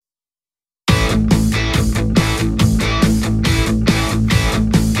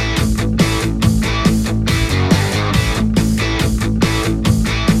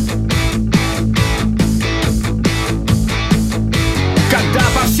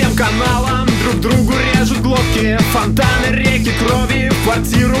водки, фонтаны, реки крови, в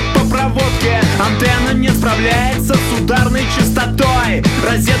квартиру по проводке. Антенна не справляется с ударной частотой,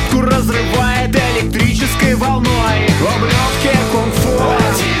 розетку разрывает электрической волной. Ублюдки кунг-фу,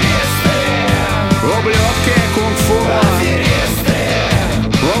 ублюдки кунг-фу,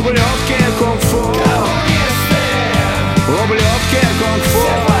 ублюдки кунг-фу, ублюдки кунг-фу.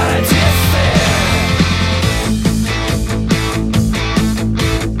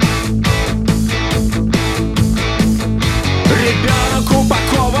 Ребенок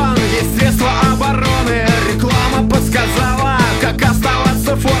упакован, есть средства обороны. Реклама подсказала, как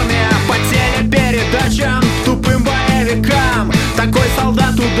оставаться в форме. По телепередачам, тупым боевикам такой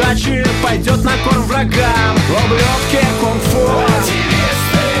солдат удачи пойдет на корм врагам. Ублюдки кунг-фу,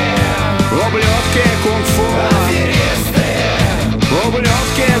 ублюдки кунг-фу,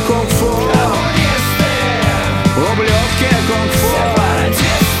 ублюдки кунг-фу.